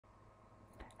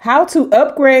How to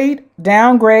upgrade,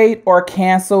 downgrade, or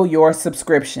cancel your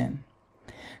subscription.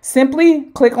 Simply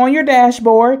click on your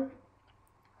dashboard,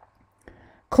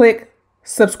 click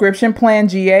Subscription Plan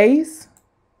GAs,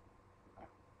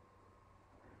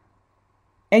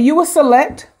 and you will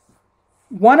select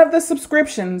one of the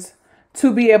subscriptions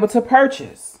to be able to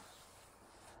purchase.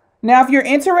 Now, if you're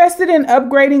interested in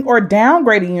upgrading or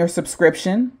downgrading your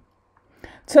subscription,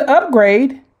 to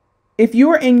upgrade, if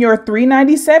you are in your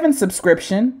 $397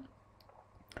 subscription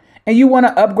and you want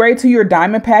to upgrade to your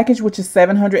Diamond package, which is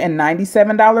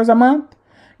 $797 a month,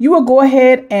 you will go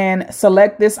ahead and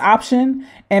select this option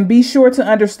and be sure to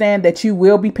understand that you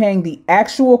will be paying the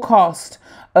actual cost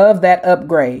of that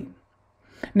upgrade.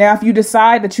 Now, if you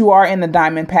decide that you are in the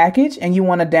Diamond package and you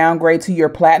want to downgrade to your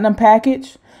Platinum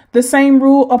package, the same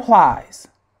rule applies.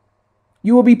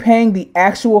 You will be paying the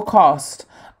actual cost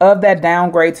of that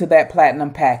downgrade to that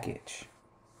Platinum package.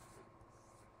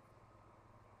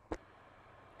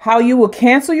 How you will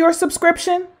cancel your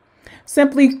subscription?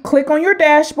 Simply click on your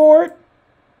dashboard,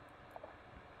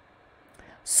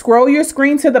 scroll your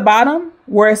screen to the bottom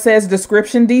where it says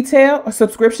description detail or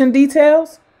subscription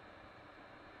details.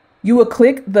 You will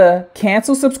click the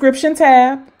cancel subscription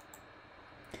tab.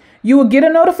 You will get a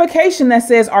notification that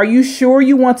says, are you sure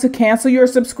you want to cancel your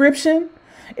subscription?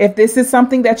 If this is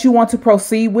something that you want to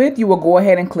proceed with, you will go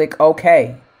ahead and click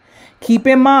OK. Keep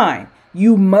in mind,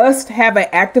 you must have an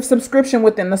active subscription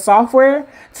within the software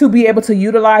to be able to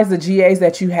utilize the GAs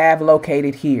that you have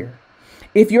located here.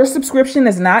 If your subscription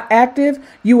is not active,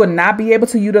 you will not be able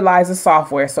to utilize the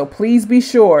software. So please be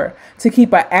sure to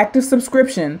keep an active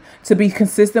subscription to be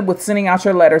consistent with sending out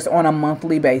your letters on a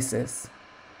monthly basis.